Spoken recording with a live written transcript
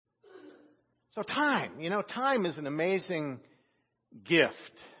So time is an amazing gift,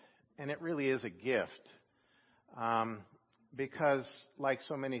 and it really is a gift, because like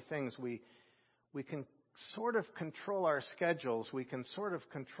so many things, we can sort of control our schedules, we can sort of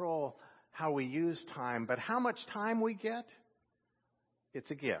control how we use time, but how much time we get, it's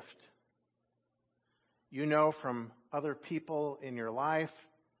a gift. You know from other people in your life,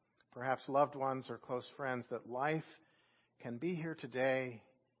 perhaps loved ones or close friends, that life can be here today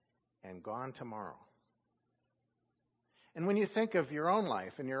and gone tomorrow. And when you think of your own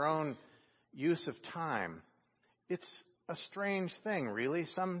life and your own use of time, it's a strange thing, really.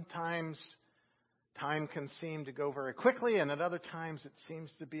 Sometimes time can seem to go very quickly, and at other times it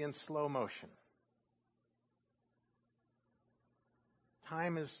seems to be in slow motion.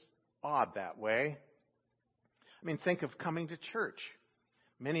 Time is odd that way. I mean, think of coming to church.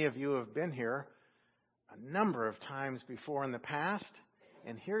 Many of you have been here a number of times before in the past,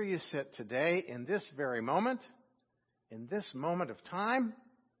 and here you sit today in this very moment, in this moment of time,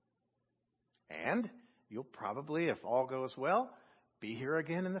 and you'll probably, if all goes well, be here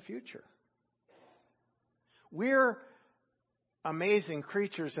again in the future. We're amazing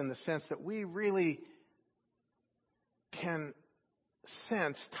creatures in the sense that we really can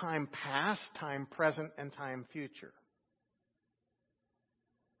sense time past, time present, and time future.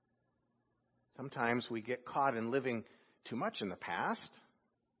 Sometimes we get caught in living too much in the past,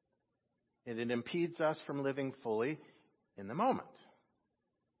 and it impedes us from living fully in the moment.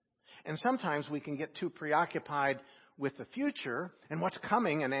 And sometimes we can get too preoccupied with the future and what's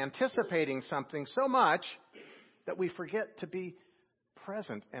coming and anticipating something so much that we forget to be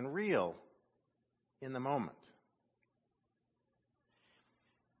present and real in the moment.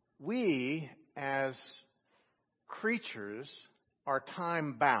 We, as creatures, are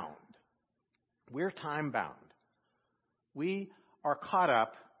time-bound. We're time-bound. We are caught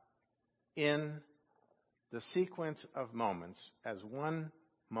up in the sequence of moments as one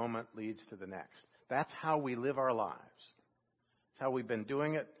moment leads to the next. That's how we live our lives. It's how we've been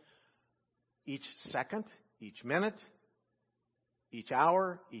doing it each second, each minute, each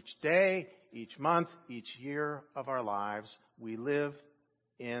hour, each day, each month, each year of our lives. We live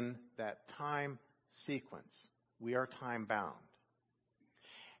in that time sequence. We are time-bound.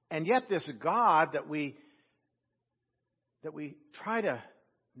 And yet this God that we try to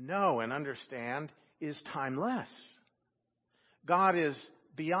know and understand is timeless. God is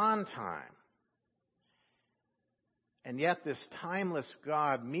beyond time. And yet this timeless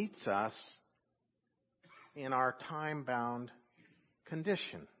God meets us in our time-bound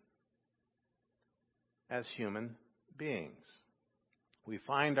condition as human beings. We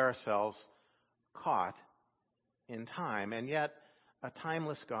find ourselves caught in time, and yet a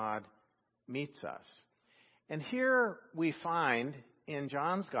timeless God meets us. And here we find in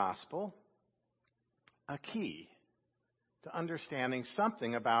John's Gospel a key to understanding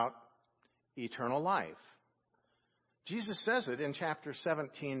something about eternal life. Jesus says it in chapter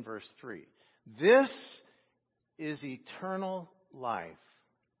 17, verse 3. This is eternal life,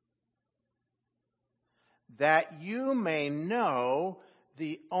 that you may know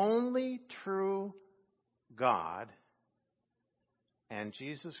the only true God and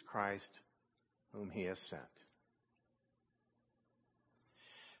Jesus Christ, whom he has sent.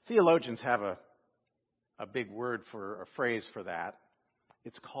 Theologians have a big word for a phrase for that.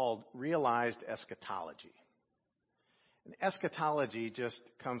 It's called realized eschatology. And eschatology just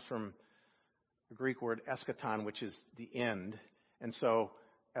comes from the Greek word eschaton, which is the end. And so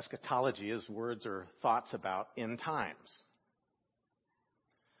eschatology is words or thoughts about end times.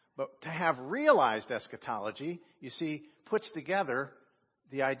 But to have realized eschatology, you see, puts together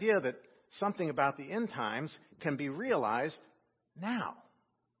the idea that something about the end times can be realized now.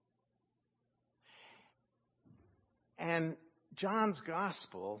 And John's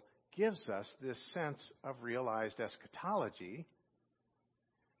Gospel gives us this sense of realized eschatology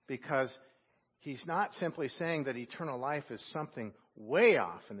because he's not simply saying that eternal life is something way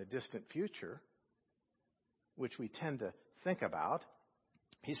off in the distant future, which we tend to think about.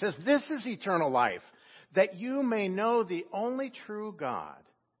 He says, this is eternal life, that you may know the only true God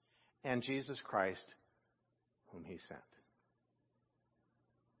and Jesus Christ, whom he sent.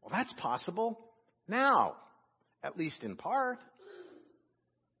 Well, that's possible now, at least in part.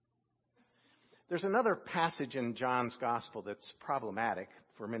 There's another passage in John's Gospel that's problematic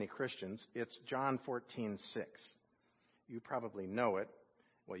for many Christians. It's John 14:6. You probably know it.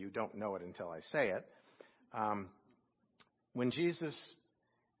 Well, you don't know it until I say it. When Jesus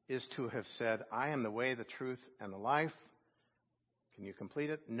is to have said, I am the way, the truth, and the life. Can you complete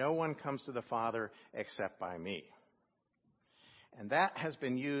it? No one comes to the Father except by me. And that has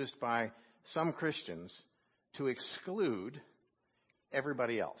been used by some Christians to exclude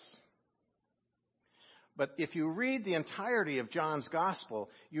everybody else. But if you read the entirety of John's gospel,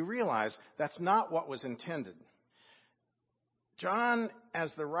 you realize that's not what was intended. John,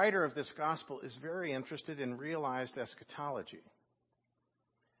 as the writer of this gospel, is very interested in realized eschatology.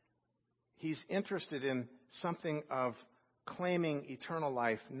 He's interested in something of claiming eternal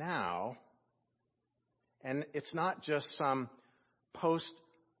life now, and it's not just some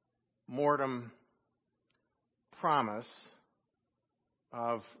post-mortem promise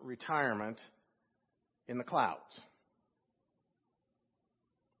of retirement in the clouds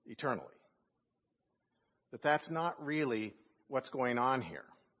eternally. That's not really what's going on here.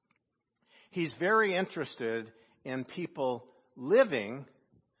 He's very interested in people living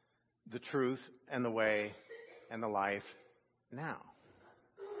the truth and the way and the life now.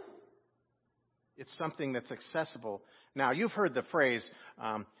 It's something that's accessible. Now, you've heard the phrase,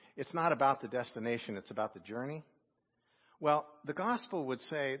 it's not about the destination, it's about the journey. Well, the gospel would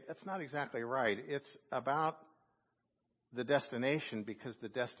say that's not exactly right. It's about the destination, because the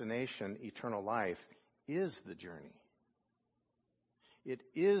destination, eternal life, is the journey. It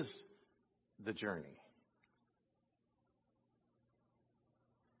is the journey.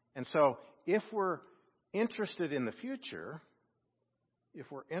 And so, if we're interested in the future, if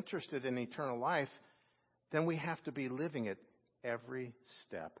we're interested in eternal life, then we have to be living it every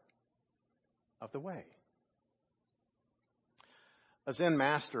step of the way. A Zen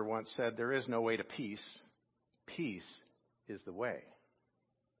master once said, "There is no way to peace. Peace is the way."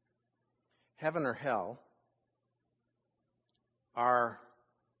 Heaven or hell are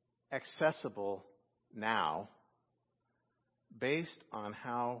accessible now based on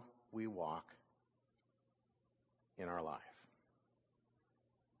how we walk in our life.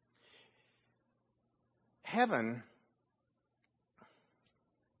 Heaven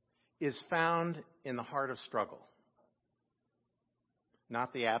is found in the heart of struggle,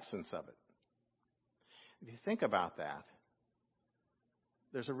 not the absence of it. If you think about that,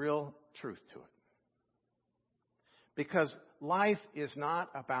 there's a real truth to it. Because life is not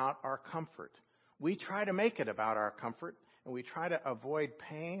about our comfort. We try to make it about our comfort, and we try to avoid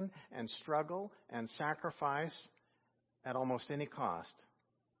pain and struggle and sacrifice at almost any cost.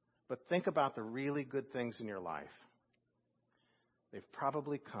 But think about the really good things in your life. They've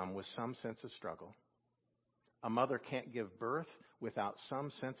probably come with some sense of struggle. A mother can't give birth without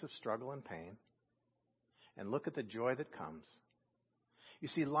some sense of struggle and pain. And look at the joy that comes. You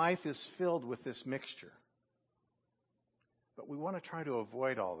see, life is filled with this mixture. But we want to try to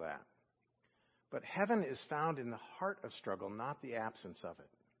avoid all that. But heaven is found in the heart of struggle, not the absence of it.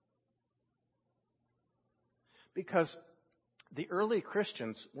 Because the early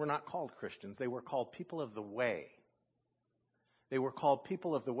Christians were not called Christians. They were called people of the way. They were called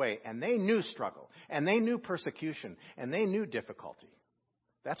people of the way. And they knew struggle. And they knew persecution. And they knew difficulty.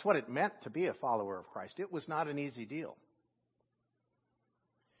 That's what it meant to be a follower of Christ. It was not an easy deal.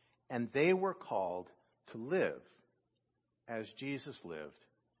 And they were called to live as Jesus lived,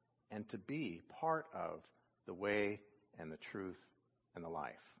 and to be part of the way and the truth and the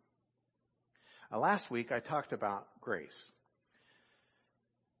life. Last week I talked about grace.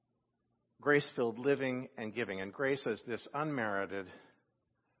 Grace-filled living and giving. And grace is this unmerited,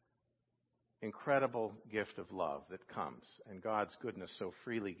 incredible gift of love that comes, and God's goodness so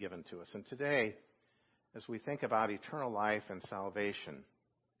freely given to us. And today, as we think about eternal life and salvation,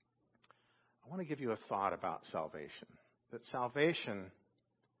 I want to give you a thought about salvation. That salvation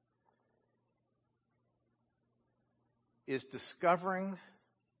is discovering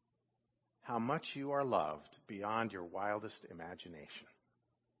how much you are loved beyond your wildest imagination.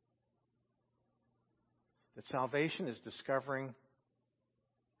 That salvation is discovering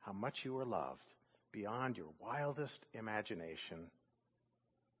how much you are loved beyond your wildest imagination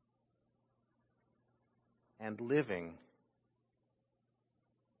and living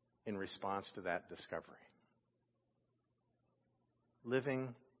in response to that discovery.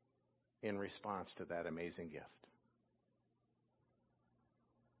 Living in response to that amazing gift.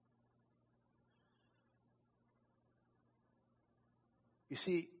 You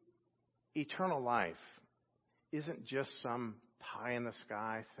see, eternal life isn't just some pie in the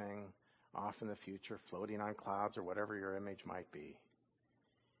sky thing off in the future, floating on clouds or whatever your image might be.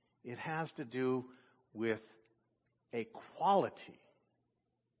 It has to do with a quality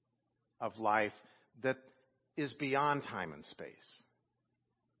of life that is beyond time and space.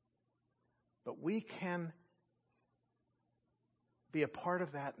 But we can be a part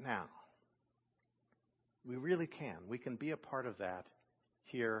of that now. We really can. We can be a part of that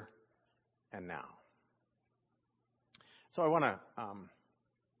here and now. So I want to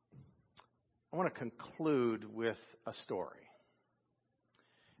I want to conclude with a story.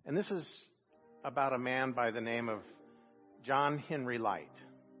 And this is about a man by the name of John Henry Light.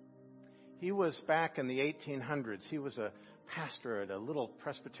 He was back in the 1800s. He was a pastor at a little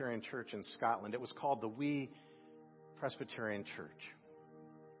Presbyterian church in Scotland. It was called the Wee Presbyterian Church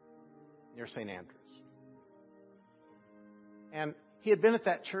near St. Andrews. And he had been at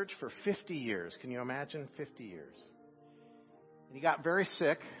that church for 50 years. Can you imagine? 50 years. And he got very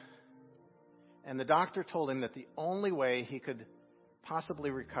sick, and the doctor told him that the only way he could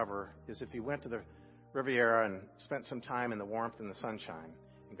possibly recover is if he went to the Riviera and spent some time in the warmth and the sunshine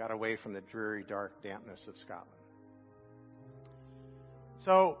and got away from the dreary, dark dampness of Scotland.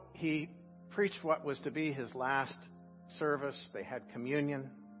 So he preached what was to be his last service. They had communion,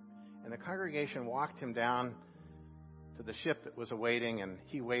 and the congregation walked him down to the ship that was awaiting, and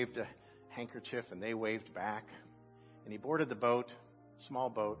he waved a handkerchief, and they waved back. And he boarded the boat, small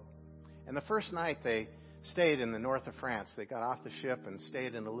boat. And the first night they stayed in the north of France. They got off the ship and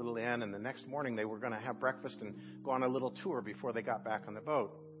stayed in a little inn, and the next morning they were going to have breakfast and go on a little tour before they got back on the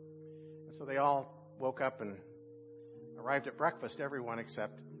boat. And so they all woke up and arrived at breakfast, everyone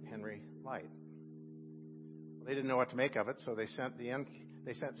except Henry Light. Well, they didn't know what to make of it, so they sent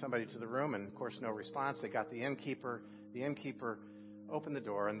somebody to the room, and of course no response. They got the innkeeper. The innkeeper opened the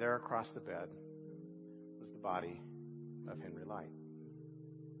door, and there across the bed was the body of Henry Light.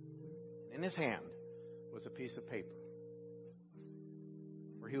 In his hand was a piece of paper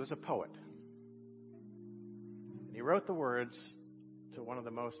where he was a poet. And he wrote the words to one of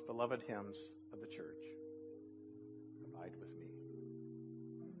the most beloved hymns of the church, "Abide with me.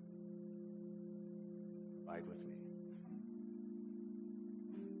 Abide with me."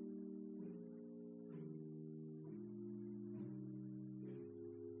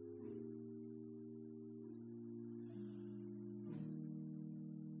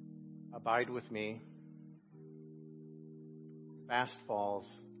 Abide with me. Fast falls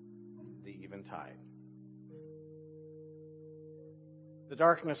the eventide. The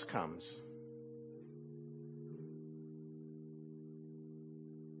darkness comes.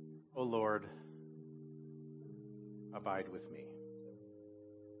 O Lord, abide with me.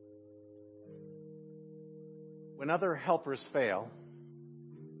 When other helpers fail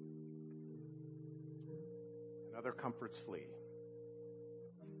and other comforts flee,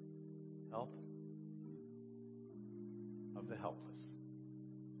 help of the helpless.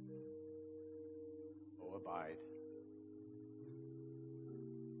 Oh, abide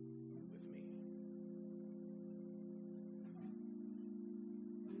with me.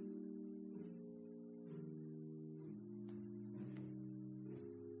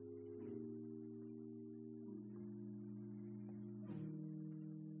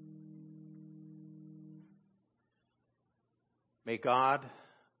 May God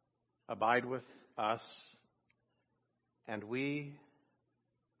abide with us, and we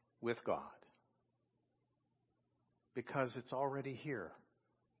with God, because it's already here.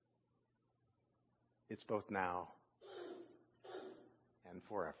 It's both now and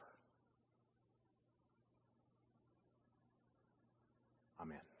forever.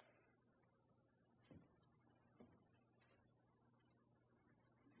 Amen.